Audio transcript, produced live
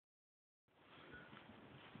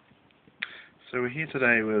So we're here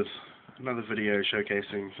today with another video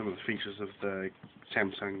showcasing some of the features of the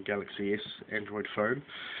Samsung Galaxy S Android phone.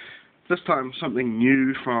 This time something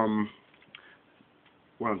new from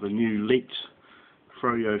one of the new leaked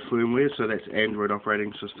Froyo firmware, so that's Android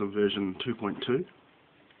operating system version 2.2.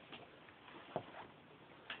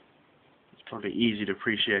 It's probably easy to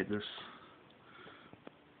appreciate this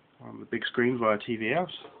on the big screen via TV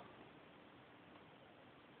out.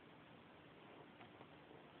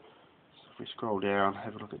 If we scroll down,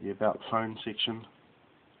 have a look at the About Phone section,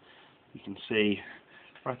 you can see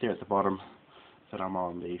right there at the bottom that I'm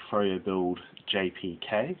on the Froyo build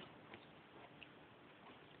JPK.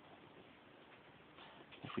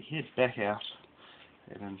 If we head back out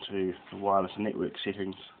and into the wireless network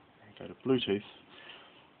settings and go to Bluetooth,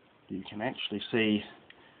 you can actually see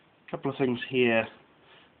a couple of things here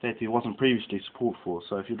that there wasn't previously support for.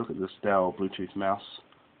 So if you look at this Dell Bluetooth mouse,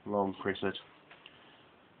 long press it,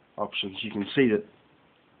 options, you can see that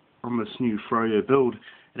on this new Froyo build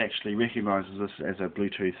it actually recognizes this as a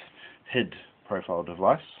Bluetooth HID profile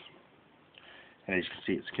device, and as you can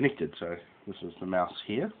see it's connected. So this is the mouse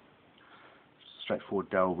here, straightforward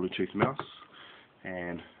Dell Bluetooth mouse,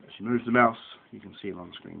 and if you move the mouse you can see an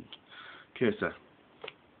on-screen cursor.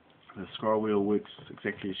 The scroll wheel works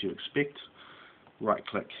exactly as you expect. Right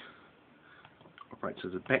click operates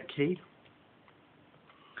as a back key,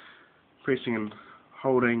 pressing and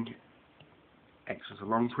holding acts as a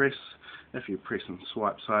long press. If you press and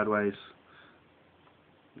swipe sideways,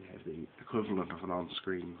 you have the equivalent of an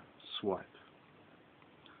on-screen swipe.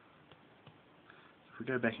 If we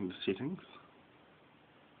go back into settings,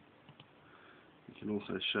 you can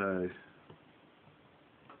also show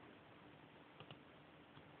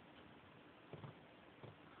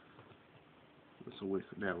this will work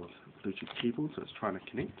now with Bluetooth keyboard, so it's trying to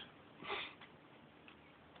connect,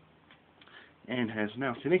 and has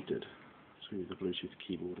now connected to the Bluetooth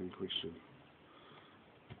keyboard in question.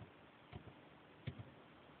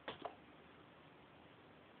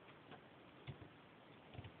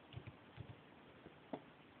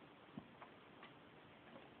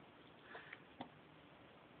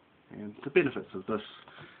 And the benefits of this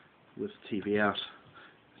with TV out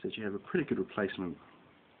is that you have a pretty good replacement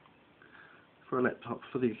for a laptop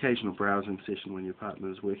for the occasional browsing session when your partner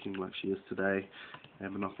is working like she is today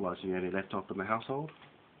and monopolising the only laptop in the household.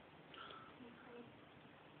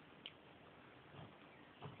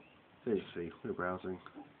 There you see, we're browsing.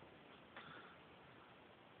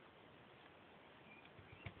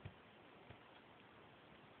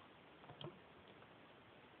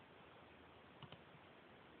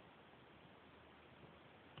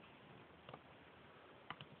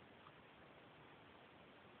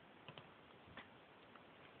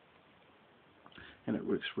 And it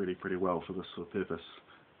works really pretty well for this sort of purpose,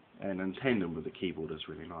 and in tandem with the keyboard is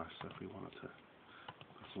really nice. So if we wanted to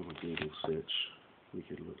perform a Google search, we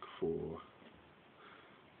could look for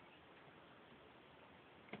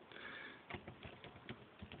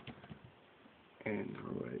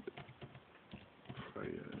Android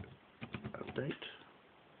Froyo update.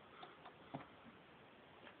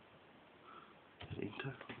 Hit enter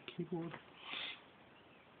on the keyboard.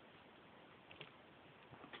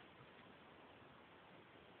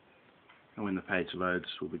 And when the page loads,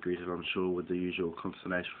 we'll be greeted, I'm sure, with the usual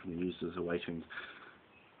consternation from the users awaiting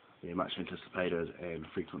the much anticipated and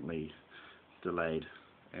frequently delayed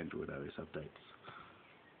Android OS updates.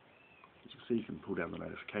 As you can see, you can pull down the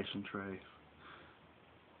notification tray,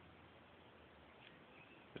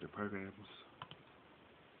 go to programs,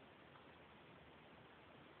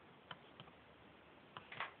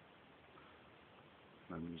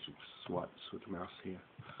 and I'm using swipes with the mouse here.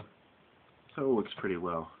 So it all works pretty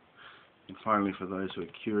well. And finally, for those who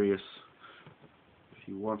are curious, if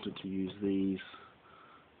you wanted to use these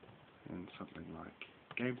in something like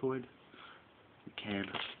Game Boy, you can.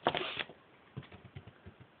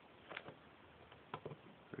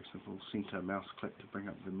 Very simple, center mouse click to bring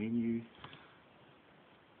up the menu,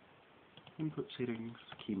 input settings,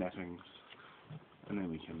 key mappings, and then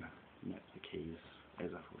we can map the keys,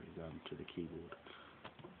 as I've already done, to the keyboard.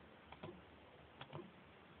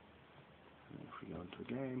 And if we go into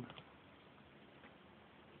a game,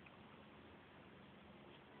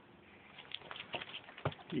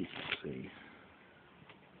 you can see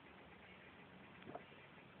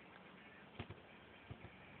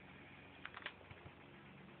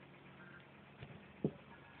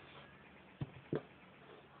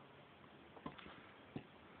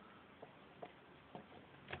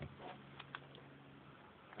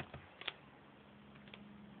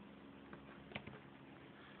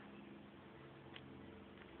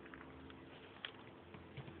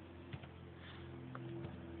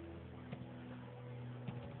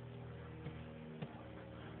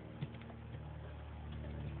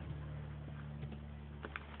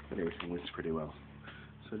but everything works pretty well.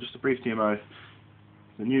 So just a brief demo.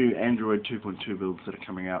 The new Android 2.2 builds that are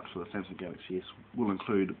coming out for the Samsung Galaxy S will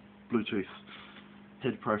include Bluetooth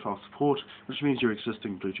head profile support, which means your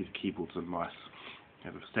existing Bluetooth keyboards and mice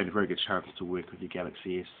stand a very good chance to work with your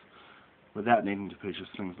Galaxy S without needing to purchase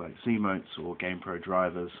things like WiiMotes or GamePro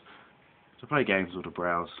drivers to play games or to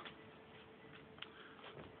browse,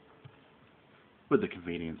 with the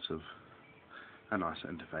convenience of a nicer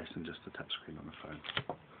interface and just a touchscreen on the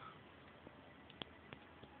phone.